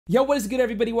Yo, what is good,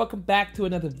 everybody? Welcome back to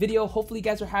another video. Hopefully you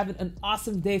guys are having an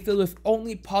awesome day filled with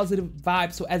only positive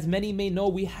vibes. So as many may know,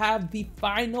 we have the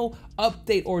final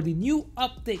update or the new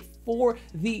update for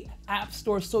the App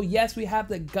Store. So yes, we have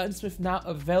the Gunsmith now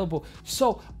available.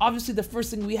 So obviously the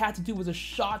first thing we had to do was a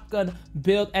shotgun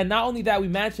build, and not only that, we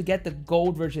managed to get the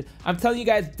gold version. I'm telling you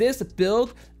guys, this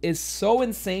build is so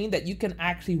insane that you can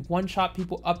actually one-shot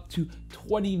people up to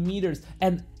 20 meters.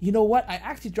 And you know what? I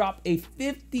actually dropped a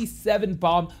 57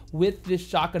 bomb with this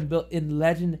shotgun build in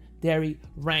legendary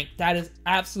rank. That is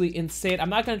absolutely insane. I'm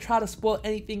not going to try to spoil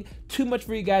anything too much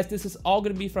for you guys. This is all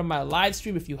going to be from my live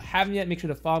stream. If you haven't yet, make sure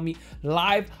to follow me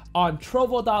live on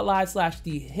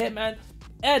trovo.live/thehitman.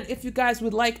 And if you guys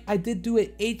would like, I did do an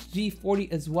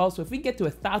HG40 as well. So if we get to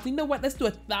 1,000, you know what? Let's do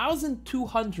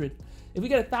 1,200. If we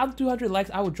get 1,200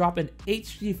 likes, I will drop an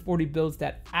HG40 build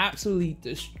that absolutely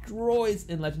destroys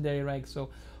in legendary rank.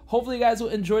 So hopefully you guys will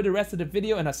enjoy the rest of the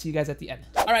video, and I'll see you guys at the end.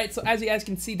 All right, so as you guys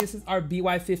can see, this is our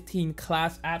BY15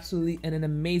 class. Absolutely an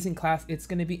amazing class. It's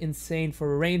going to be insane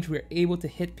for range. We're able to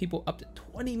hit people up to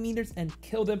 20 meters and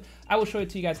kill them. I will show it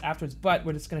to you guys afterwards, but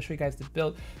we're just going to show you guys the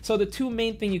build. So the two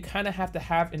main things you kind of have to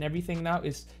have in everything now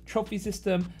is trophy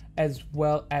system, as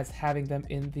well as having them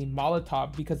in the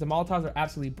Molotov, because the Molotovs are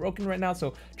absolutely broken right now.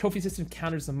 So trophy system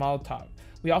counters the Molotov.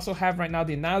 We also have right now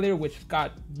the Annihilator, which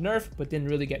got nerfed but didn't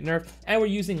really get nerfed, and we're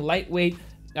using lightweight,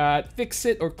 fix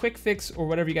it or quick fix or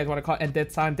whatever you guys want to call it, and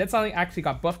dead silent. Dead silent actually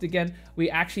got buffed again. We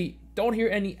actually don't hear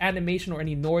any animation or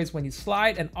any noise when you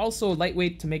slide, and also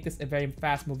lightweight to make this a very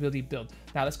fast mobility build.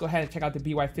 Now let's go ahead and check out the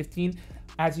BY15.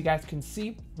 As you guys can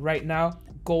see right now,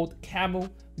 gold camo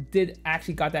did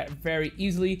actually got that very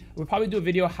easily. We'll probably do a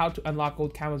video how to unlock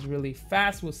gold camos really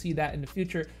fast. We'll see that in the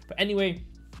future, but anyway,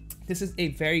 this is a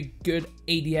very good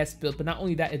ADS build, but not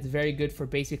only that, it's very good for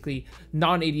basically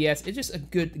non-ADS. It's just a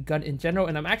good gun in general,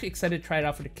 and I'm actually excited to try it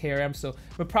out for the KRM. So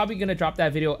we're probably going to drop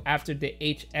that video after the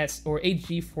HS or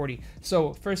HG40.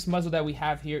 So first muzzle that we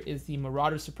have here is the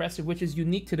Marauder Suppressor, which is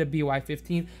unique to the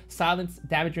BY15. Silence,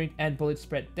 damage range, and bullet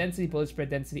spread density. Bullet spread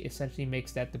density essentially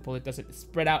makes that the bullet doesn't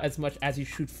spread out as much as you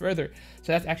shoot further.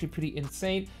 So that's actually pretty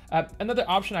insane. Another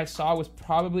option I saw was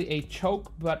probably a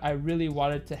choke, but I really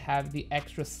wanted to have the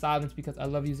extra silence because I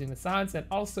love using the silence, and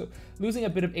also losing a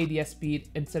bit of ADS speed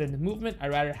instead of the movement. I'd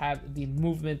rather have the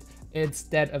movement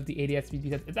instead of the ADS speed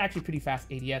because it's actually pretty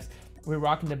fast ADS. We're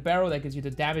rocking the barrel that gives you the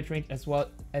damage range as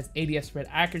well as ADS spread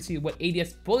accuracy. What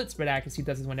ADS bullet spread accuracy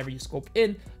does is whenever you scope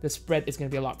in, the spread is going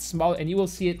to be a lot smaller, and you will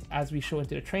see it as we show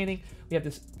into the training. We have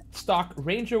this stock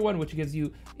Ranger one, which gives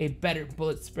you a better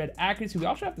bullet spread accuracy. We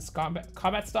also have this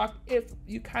combat stock if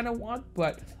you kind of want,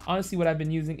 but honestly what I've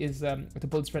been using is the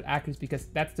bullet spread accuracy because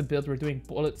that's the build we're doing,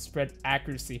 bullet spread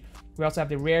accuracy. We also have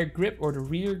the rare grip or the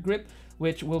rear grip,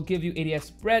 which will give you ADS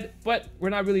spread, but we're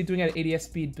not really doing an ADS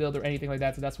speed build or anything like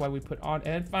that, so that's why we put on.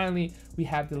 And then finally we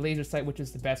have the laser sight, which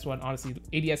is the best one, honestly,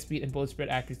 ADS speed and bullet spread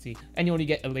accuracy, and you only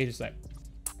get a laser sight.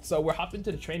 So we're hopping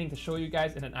into the training to show you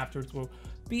guys, and then afterwards we'll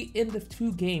be in the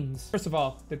two games. First of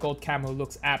all, the gold camo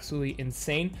looks absolutely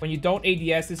insane. When you don't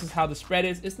ADS, this is how the spread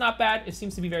is. It's not bad. It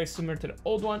seems to be very similar to the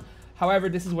old one. However,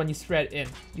 this is when you spread in.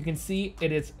 You can see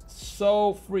it is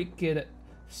so freaking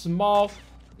small.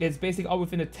 It's basically all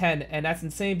within a 10, and that's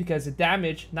insane because the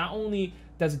damage not only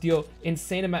does it deal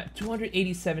insane amount,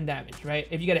 287 damage, right?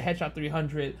 If you get a headshot,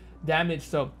 300 damage.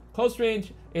 So close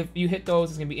range, if you hit those,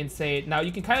 it's gonna be insane. Now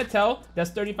you can kind of tell that's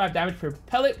 35 damage per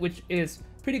pellet, which is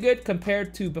pretty good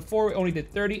compared to before we only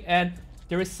did 30, and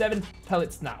there is 7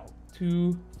 pellets now.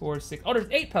 2, 4, 6. Oh, there's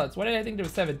 8 pellets. Why did I think there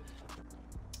was 7?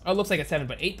 Oh, it looks like a 7,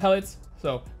 but 8 pellets.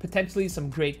 So potentially some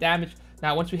great damage.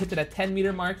 Now, once we hit to that 10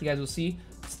 meter mark, you guys will see,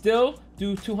 still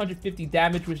do 250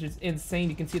 damage, which is insane.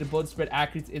 You can see the bullet spread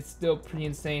accuracy, it's still pretty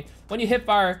insane. When you hip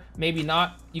fire, maybe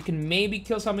not. You can maybe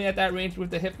kill somebody at that range with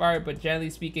the hip fire, but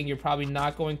generally speaking, you're probably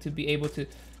not going to be able to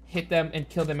hit them and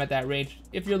kill them at that range.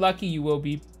 If you're lucky, you will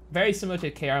be. Very similar to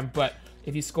KRM, but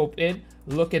if you scope in,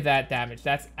 look at that damage.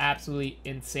 That's absolutely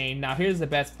insane. Now here's the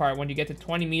best part. When you get to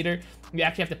 20 meter, you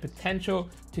actually have the potential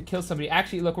to kill somebody.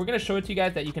 Actually, look, we're gonna show it to you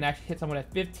guys that you can actually hit someone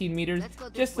at 15 meters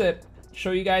just to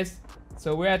show you guys.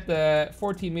 So we're at the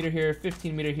 14 meter here,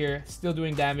 15 meter here, still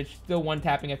doing damage, still one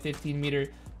tapping at 15 meter.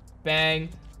 Bang,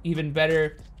 even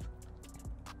better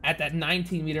at that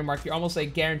 19 meter mark. You're almost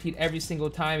like guaranteed every single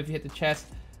time if you hit the chest.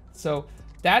 So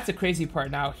that's a crazy part.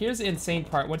 Now here's the insane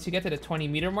part. Once you get to the 20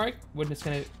 meter mark, we're just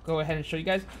gonna go ahead and show you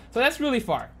guys. So that's really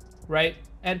far, right?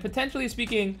 And potentially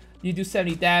speaking, you do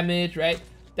 70 damage, right?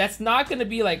 That's not gonna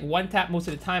be like one tap most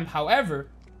of the time. However,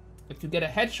 if you get a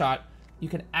headshot, you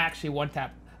can actually one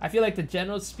tap I feel like the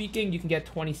general speaking, you can get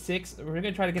 26. We're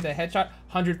gonna try to get a headshot.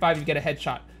 105, you get a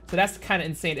headshot. So that's kind of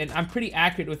insane, and I'm pretty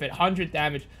accurate with it. 100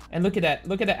 damage, and look at that.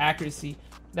 Look at the accuracy.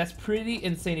 That's pretty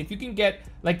insane. If you can get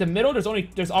like the middle, there's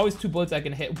always 2 bullets I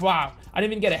can hit. Wow, I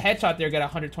didn't even get a headshot there. Get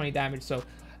 120 damage. So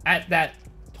at that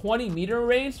 20-meter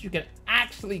range, you can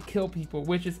actually kill people,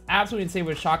 which is absolutely insane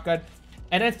with a shotgun.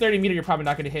 And at 30-meter, you're probably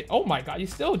not gonna hit. Oh my god, you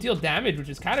still deal damage, which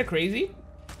is kind of crazy.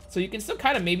 So you can still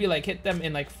kind of maybe like hit them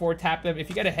and like 4-tap them. If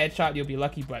you get a headshot, you'll be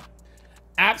lucky, but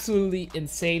absolutely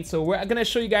insane. So we're gonna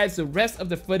show you guys the rest of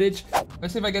the footage.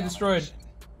 Let's see if I get destroyed.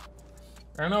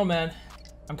 I don't know, man.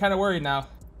 I'm kind of worried now.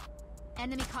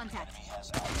 Enemy contact.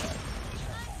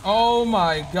 Oh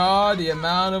my god, the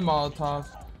amount of Molotovs.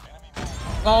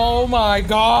 Oh my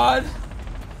god.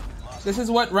 This is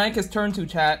what rank has turned to,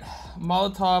 chat.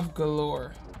 Molotov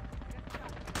galore.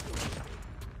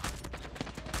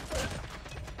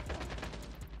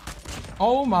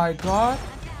 Oh my god.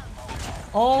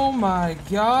 Oh my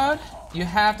god. You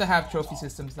have to have trophy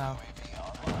systems now.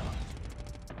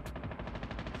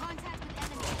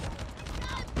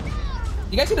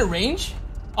 You guys see the range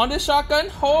on this shotgun?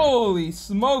 Holy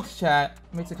smokes, chat.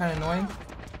 Makes it kind of annoying.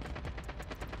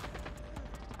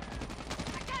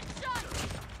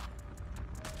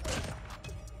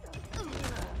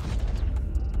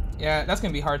 Yeah, that's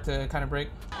gonna be hard to kind of break.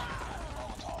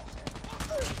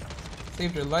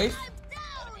 Saved your life.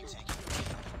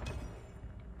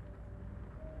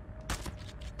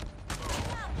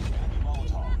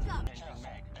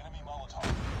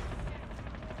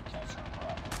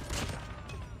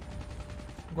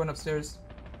 I'm going upstairs.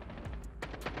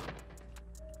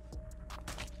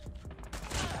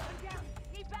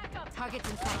 Targets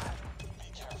in sight.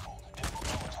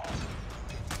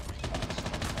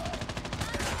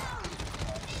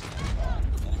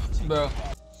 Bro.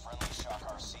 Friendly Shock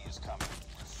RC is coming.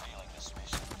 We're failing this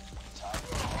mission.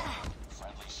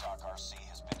 Friendly Shock RC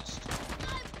has been destroyed.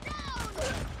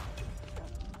 Capture.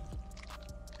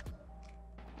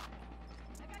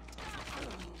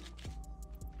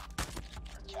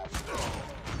 Be careful.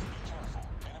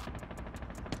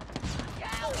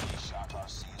 Friendly Shock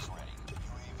RC is ready.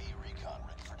 UAV recon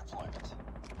ready for deployment.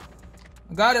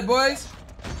 Got it, boys.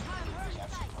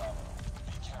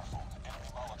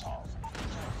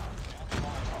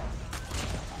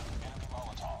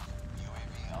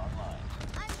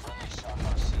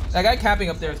 That guy camping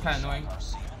up there is kind of annoying.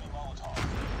 This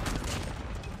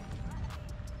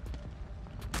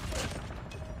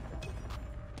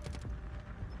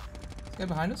guy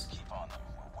behind us? Keep on them.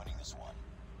 We're winning this one.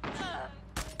 Be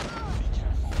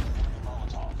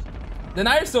careful. The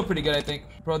Night's still pretty good, I think.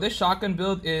 Bro, this shotgun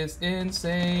build is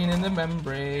insane in the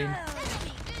membrane.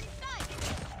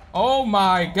 Oh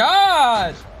my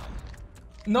god!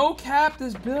 No cap,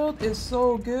 this build is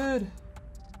so good.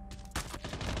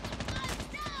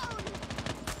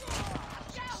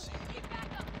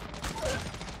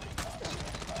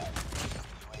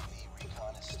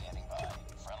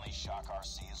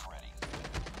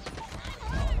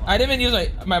 I didn't even use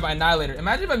my Annihilator.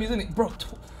 Imagine if I'm using it. Bro,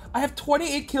 I have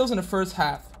 28 kills in the first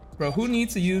half. Bro, who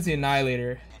needs to use the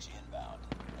Annihilator?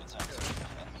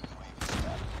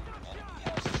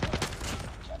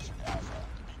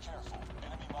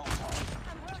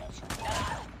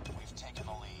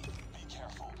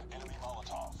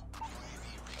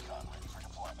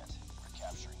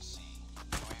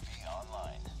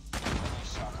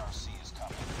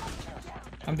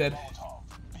 I'm dead.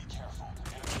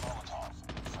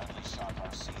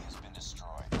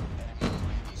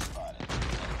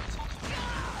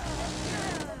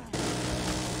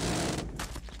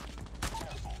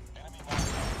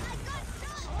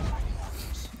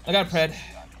 I got pred.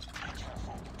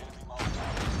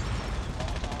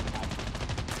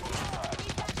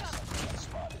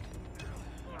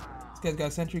 This guy's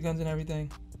got sentry guns and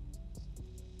everything.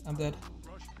 I'm dead.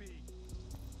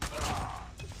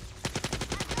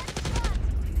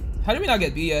 How did we not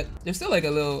get B yet? There's still like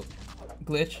a little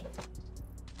glitch.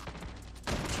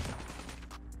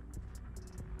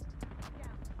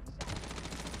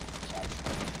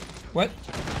 What?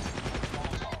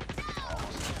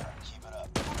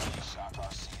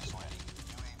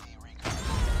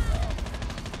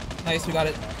 Nice, we got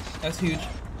it. That's huge.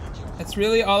 That's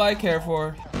really all I care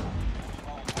for.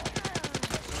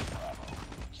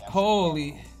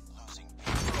 Holy.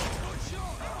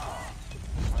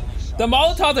 The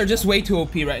Molotovs are just way too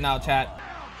OP right now, chat.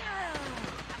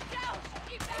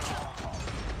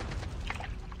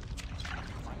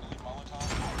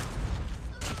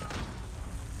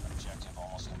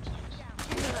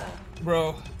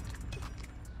 Bro.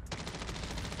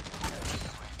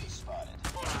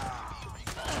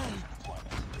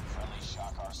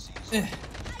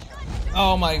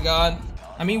 Oh my god.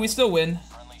 I mean, we still win.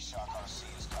 Friendly shock RC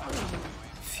is coming.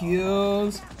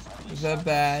 Feels the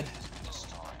bad.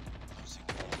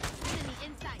 Enemy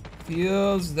inside.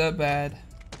 Feels the bad.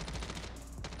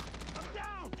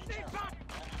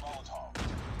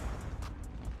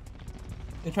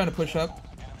 They're trying to push up.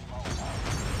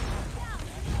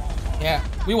 Yeah,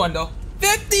 we won though.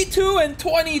 52 and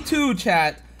 22,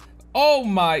 chat. Oh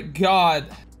my god.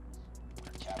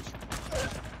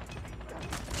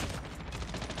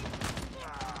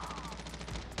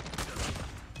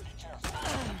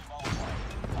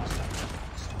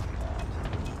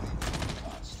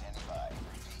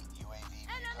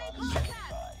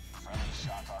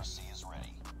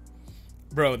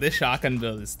 Bro, this shotgun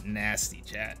build is nasty,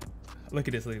 chat. Look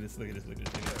at this, look at this, look at this, look at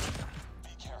this, look at this.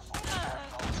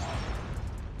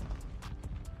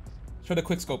 Show the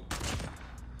quick scope.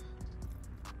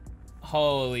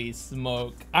 Holy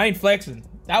smoke. I ain't flexing.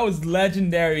 That was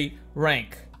legendary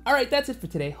rank. Alright, that's it for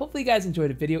today. Hopefully you guys enjoyed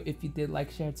the video. If you did,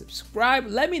 like, share, and subscribe.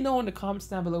 Let me know in the comments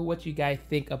down below what you guys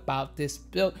think about this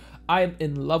build. I am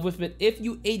in love with it. If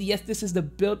you ADS, this is the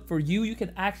build for you. You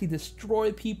can actually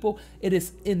destroy people. It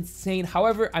is insane.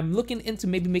 However, I'm looking into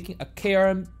maybe making a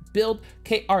KRM build.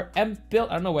 I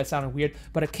don't know why it sounded weird,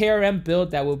 but a KRM build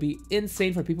that will be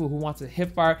insane for people who want to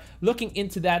hip fire. Looking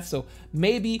into that, so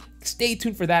maybe stay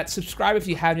tuned for that. Subscribe if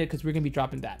you haven't yet, because we're gonna be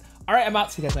dropping that. All right, I'm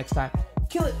out. See you guys next time.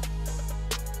 Kill it.